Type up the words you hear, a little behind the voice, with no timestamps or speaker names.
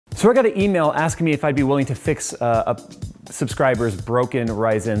So I got an email asking me if I'd be willing to fix a subscriber's broken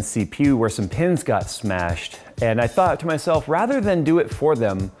Ryzen CPU where some pins got smashed. And I thought to myself, rather than do it for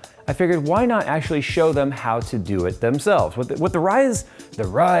them, I figured why not actually show them how to do it themselves. With the rise of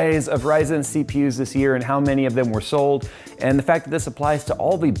Ryzen CPUs this year and how many of them were sold, and the fact that this applies to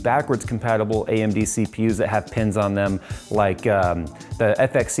all the backwards compatible AMD CPUs that have pins on them, like the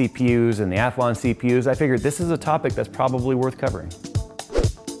FX CPUs and the Athlon CPUs, I figured this is a topic that's probably worth covering.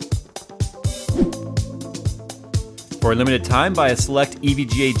 For a limited time, buy a select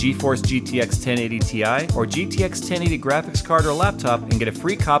EVGA GeForce GTX 1080 Ti or GTX 1080 graphics card or laptop and get a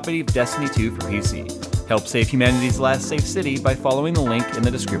free copy of Destiny 2 for PC. Help save humanity's last safe city by following the link in the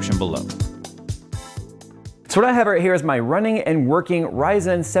description below. So what I have right here is my running and working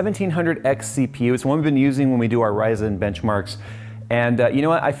Ryzen 1700X CPU. It's one we've been using when we do our Ryzen benchmarks. And you know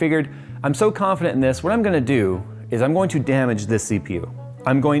what? I figured I'm so confident in this, what I'm gonna do is I'm going to damage this CPU.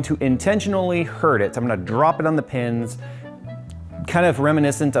 I'm going to intentionally hurt it. So I'm gonna drop it on the pins, kind of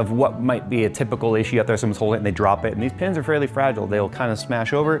reminiscent of what might be a typical issue out there. Someone's holding it and they drop it, and these pins are fairly fragile. They'll kind of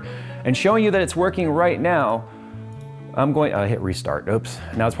smash over. And showing you that it's working right now, I'm going, hit restart, oops.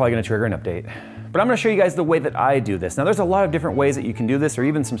 Now it's probably gonna trigger an update. But I'm gonna show you guys the way that I do this. Now there's a lot of different ways that you can do this, or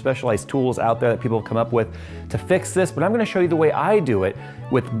even some specialized tools out there that people have come up with to fix this, but I'm gonna show you the way I do it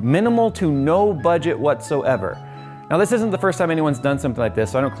with minimal to no budget whatsoever. Now this isn't the first time anyone's done something like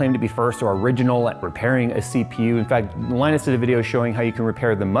this, so I don't claim to be first or original at repairing a CPU. In fact, Linus did a video showing how you can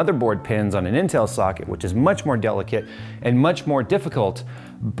repair the motherboard pins on an Intel socket, which is much more delicate and much more difficult.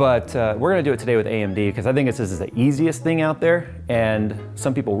 But we're gonna do it today with AMD because I think this is the easiest thing out there, and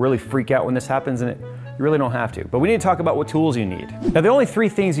some people really freak out when this happens, and you really don't have to. But we need to talk about what tools you need. Now the only three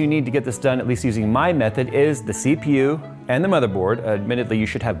things you need to get this done, at least using my method, is the CPU and the motherboard. Admittedly, you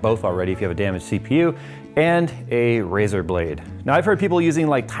should have both already if you have a damaged CPU, and a razor blade. Now I've heard people using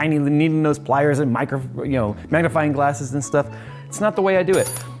like tiny needle nose pliers and magnifying glasses and stuff. It's not the way I do it.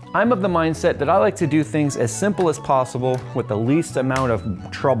 I'm of the mindset that I like to do things as simple as possible with the least amount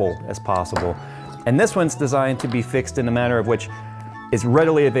of trouble as possible. And this one's designed to be fixed in a manner of which is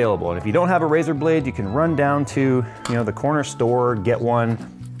readily available. And if you don't have a razor blade, you can run down to the corner store, get one.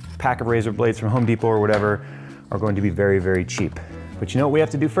 Pack of razor blades from Home Depot or whatever are going to be very, very cheap. But you know what we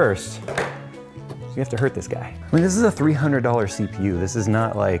have to do first? We have to hurt this guy. I mean, this is a $300 CPU. This is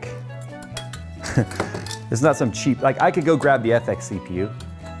not like, it's not some cheap, like I could go grab the FX CPU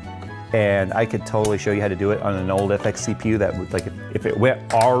and I could totally show you how to do it on an old FX CPU that would, like, if it went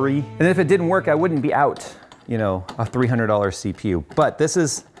ARRI, and if it didn't work, I wouldn't be out, a $300 CPU. But this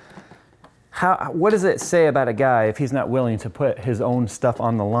is, what does it say about a guy if he's not willing to put his own stuff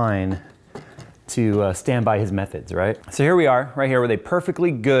on the line to stand by his methods, right? So here we are, right here with a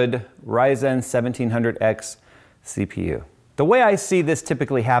perfectly good Ryzen 1700X CPU. The way I see this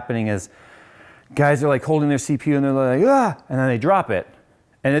typically happening is guys are like holding their CPU and they're like, ah, and then they drop it.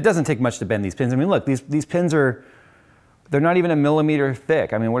 And it doesn't take much to bend these pins. I mean, look, these pins they're not even a millimeter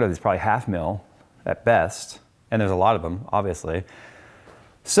thick. I mean, what are these? Probably half mil at best. And there's a lot of them, obviously.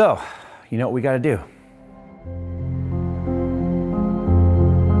 So, you know what we gotta do?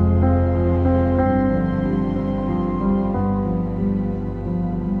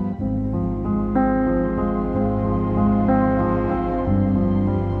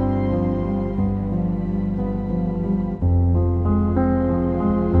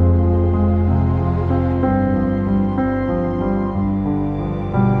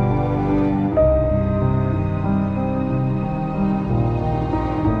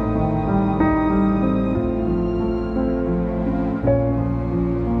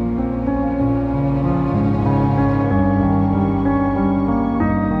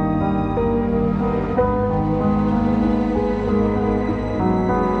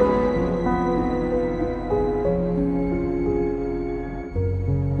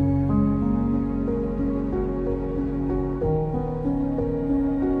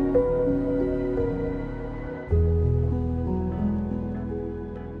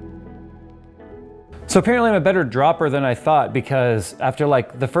 So apparently I'm a better dropper than I thought, because after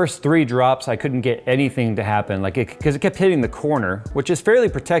like the first 3 drops, I couldn't get anything to happen, because it kept hitting the corner, which is fairly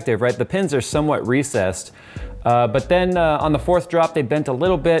protective, right? The pins are somewhat recessed. But then on the 4th drop, they bent a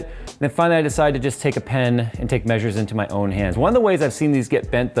little bit. And then finally I decided to just take a pen and take measures into my own hands. One of the ways I've seen these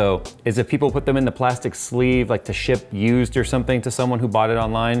get bent though, is if people put them in the plastic sleeve, like to ship used or something to someone who bought it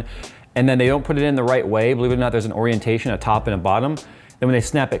online, and then they don't put it in the right way. Believe it or not, there's an orientation, a top and a bottom. Then when they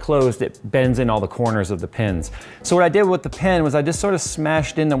snap it closed, it bends in all the corners of the pins. So what I did with the pen was I just sort of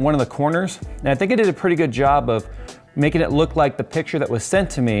smashed into one of the corners. And I think I did a pretty good job of making it look like the picture that was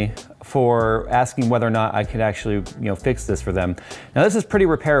sent to me for asking whether or not I could actually, fix this for them. Now this is pretty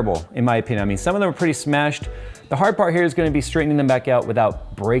repairable in my opinion. I mean, some of them are pretty smashed. The hard part here is going to be straightening them back out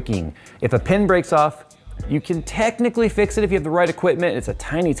without breaking. If a pin breaks off, you can technically fix it if you have the right equipment. It's a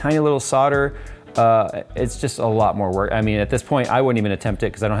tiny, tiny little solder. It's just a lot more work. I mean, at this point, I wouldn't even attempt it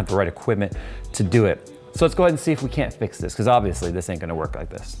because I don't have the right equipment to do it. So let's go ahead and see if we can't fix this, because obviously this ain't gonna work like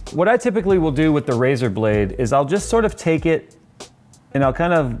this. What I typically will do with the razor blade is I'll just sort of take it and I'll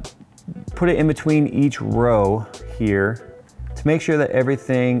kind of put it in between each row here to make sure that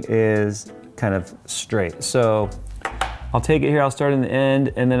everything is kind of straight. So I'll take it here, I'll start in the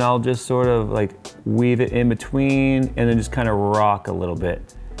end, and then I'll just sort of like weave it in between and then just kind of rock a little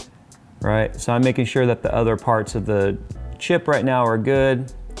bit, right? So I'm making sure that the other parts of the chip right now are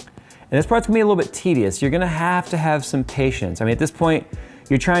good. And this part's gonna be a little bit tedious. You're gonna have to have some patience. I mean, at this point,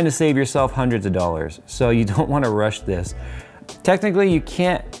 you're trying to save yourself hundreds of dollars, so you don't wanna rush this. Technically, you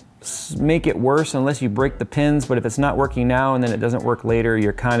can't make it worse unless you break the pins, but if it's not working now and then it doesn't work later,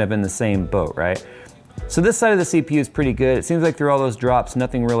 you're kind of in the same boat, right? So this side of the CPU is pretty good. It seems like through all those drops,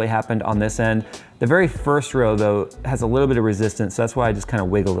 nothing really happened on this end. The very first row though, has a little bit of resistance, so that's why I just kind of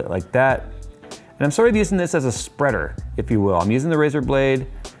wiggled it like that. And I'm sort of using this as a spreader, if you will. I'm using the razor blade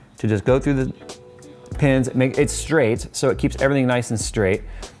to just go through the pins, make it straight, so it keeps everything nice and straight.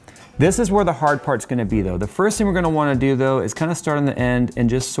 This is where the hard part's gonna be though. The first thing we're gonna wanna do though is kind of start on the end and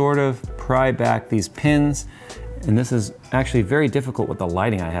just sort of pry back these pins. And this is actually very difficult with the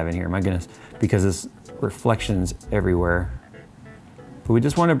lighting I have in here, my goodness, because there's reflections everywhere. But we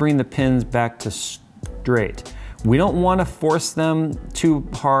just wanna bring the pins back to straight. We don't wanna force them too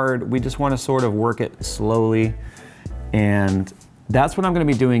hard. We just wanna sort of work it slowly. And that's what I'm gonna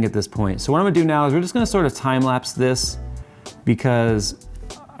be doing at this point. So what I'm gonna do now is we're just gonna sort of time lapse this because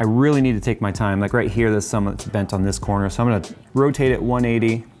I really need to take my time. Like right here, there's some that's bent on this corner. So I'm gonna rotate it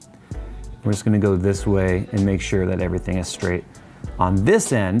 180. We're just gonna go this way and make sure that everything is straight on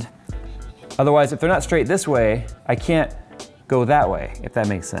this end. Otherwise, if they're not straight this way, I can't go that way, if that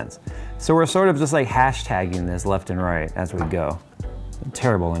makes sense. So we're sort of just like hashtagging this left and right as we go. A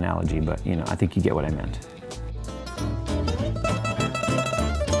terrible analogy, but I think you get what I meant.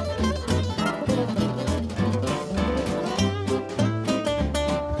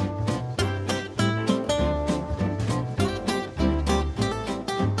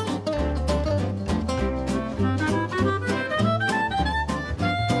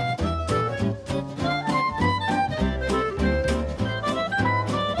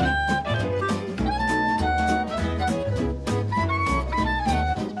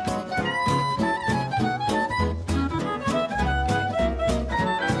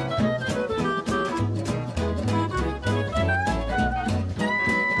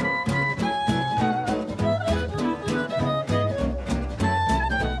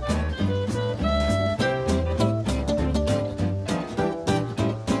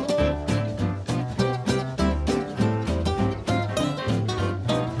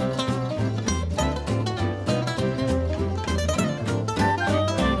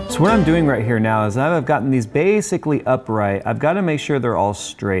 So what I'm doing right here now is I've gotten these basically upright. I've got to make sure they're all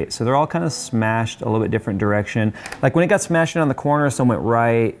straight. So they're all kind of smashed a little bit different direction. Like when it got smashed in on the corner, some went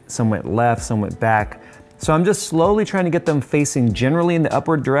right, some went left, some went back. So I'm just slowly trying to get them facing generally in the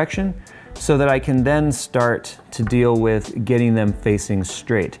upward direction so that I can then start to deal with getting them facing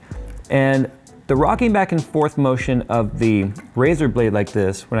straight. And the rocking back and forth motion of the razor blade like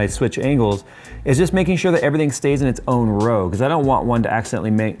this, when I switch angles, is just making sure that everything stays in its own row, because I don't want one to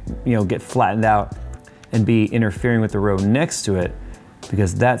accidentally get flattened out and be interfering with the row next to it,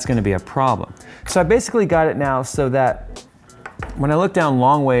 because that's gonna be a problem. So I basically got it now so that when I look down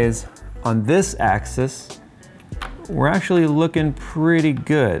long ways on this axis, we're actually looking pretty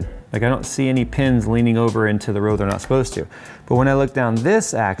good. Like I don't see any pins leaning over into the row they're not supposed to. But when I look down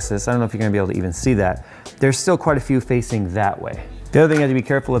this axis, I don't know if you're gonna be able to even see that, there's still quite a few facing that way. The other thing you have to be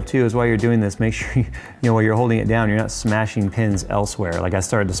careful of too is while you're doing this, make sure while you're holding it down, you're not smashing pins elsewhere. Like I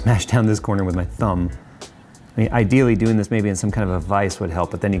started to smash down this corner with my thumb. I mean, ideally doing this maybe in some kind of a vise would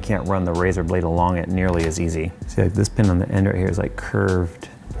help, but then you can't run the razor blade along it nearly as easy. See, like this pin on the end right here is like curved.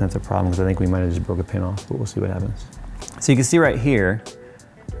 That's a problem because I think we might have just broke a pin off, but we'll see what happens. So you can see right here,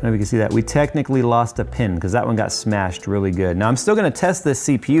 I don't know if you can see that, we technically lost a pin because that one got smashed really good. Now I'm still gonna test this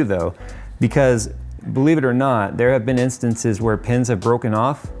CPU though, because believe it or not, there have been instances where pins have broken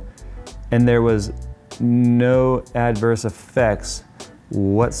off and there was no adverse effects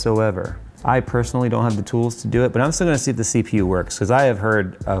whatsoever. I personally don't have the tools to do it, but I'm still gonna see if the CPU works, because I have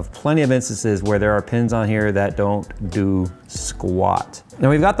heard of plenty of instances where there are pins on here that don't do squat. Now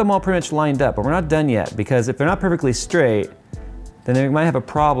we've got them all pretty much lined up, but we're not done yet, because if they're not perfectly straight, then they might have a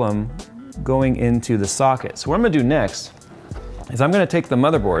problem going into the socket. So what I'm gonna do next is I'm gonna take the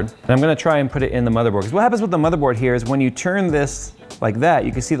motherboard and I'm gonna try and put it in the motherboard. Because what happens with the motherboard here is when you turn this like that,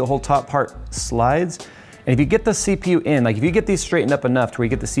 you can see the whole top part slides. And if you get the CPU in, like if you get these straightened up enough to where you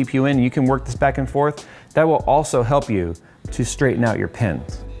get the CPU in, you can work this back and forth, that will also help you to straighten out your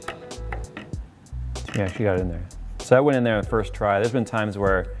pins. Yeah, she got it in there. So that went in there on the first try. There's been times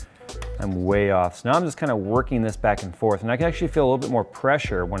where I'm way off. So now I'm just kind of working this back and forth, and I can actually feel a little bit more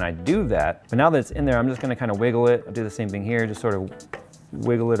pressure when I do that. But now that it's in there, I'm just gonna kind of wiggle it. I'll do the same thing here, just sort of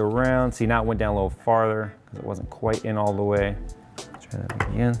wiggle it around. See, now it went down a little farther because it wasn't quite in all the way. Try that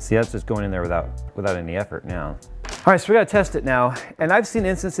again. See, that's just going in there without any effort now. All right, so we gotta test it now. And I've seen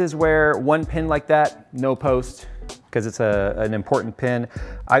instances where one pin like that, no post, because it's an important pin.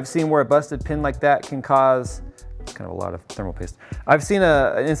 I've seen where a busted pin like that can cause, it's kind of a lot of thermal paste. I've seen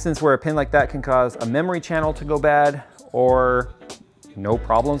an instance where a pin like that can cause a memory channel to go bad or no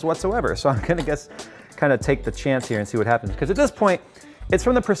problems whatsoever. So I'm gonna guess, kind of take the chance here and see what happens. Because at this point, it's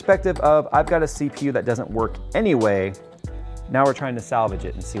from the perspective of I've got a CPU that doesn't work anyway. Now we're trying to salvage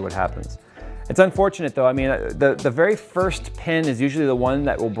it and see what happens. It's unfortunate though. I mean, the very first pin is usually the one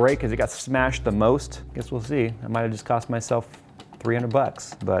that will break because it got smashed the most. Guess we'll see. I might have just cost myself 300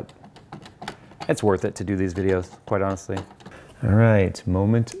 bucks, but it's worth it to do these videos, quite honestly. All right,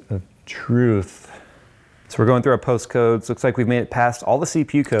 moment of truth. So we're going through our post codes. Looks like we've made it past all the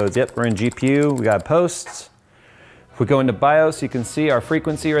CPU codes. Yep, we're in GPU, we got posts. If we go into BIOS, you can see our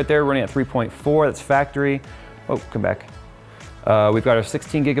frequency right there, running at 3.4, that's factory. Oh, come back. We've got our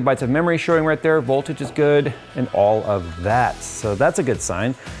 16 gigabytes of memory showing right there, voltage is good, and all of that. So that's a good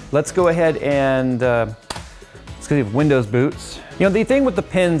sign. Let's go ahead and, let's see if Windows boots. You know, the thing with the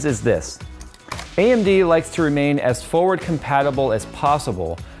pins is this. AMD likes to remain as forward compatible as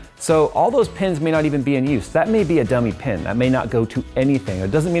possible. So all those pins may not even be in use. That may be a dummy pin. That may not go to anything. It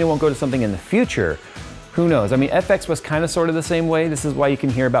doesn't mean it won't go to something in the future. Who knows? I mean, FX was kind of sort of the same way. This is why you can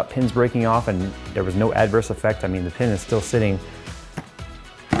hear about pins breaking off and there was no adverse effect. I mean, the pin is still sitting.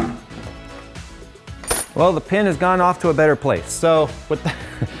 Well, the pin has gone off to a better place. So,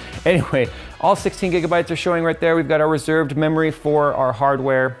 anyway, all 16 gigabytes are showing right there. We've got our reserved memory for our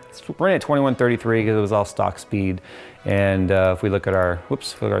hardware. It's running at 2133 because it was all stock speed. And if we look at our,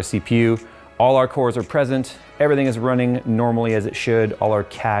 CPU, all our cores are present. Everything is running normally as it should. All our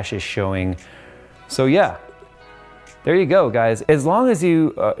cache is showing. So yeah, there you go, guys. As long as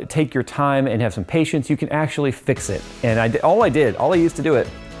you take your time and have some patience, you can actually fix it. And all I used to do it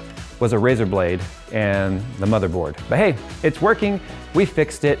was a razor blade and the motherboard. But hey, it's working. We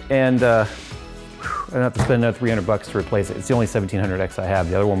fixed it, and I don't have to spend another 300 bucks to replace it. It's the only 1700X I have.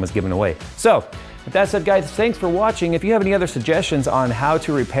 The other one was given away. So, with that said, guys, thanks for watching. If you have any other suggestions on how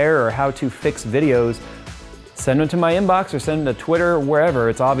to repair or how to fix videos, send them to my inbox or send them to Twitter, wherever.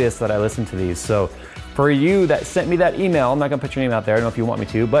 It's obvious that I listen to these. So for you that sent me that email, I'm not gonna put your name out there. I don't know if you want me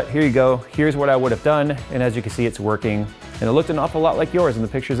to, but here you go. Here's what I would have done. And as you can see, it's working. And it looked an awful lot like yours in the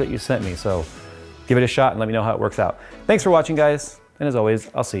pictures that you sent me. So give it a shot and let me know how it works out. Thanks for watching, guys. And as always,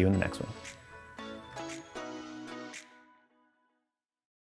 I'll see you in the next one.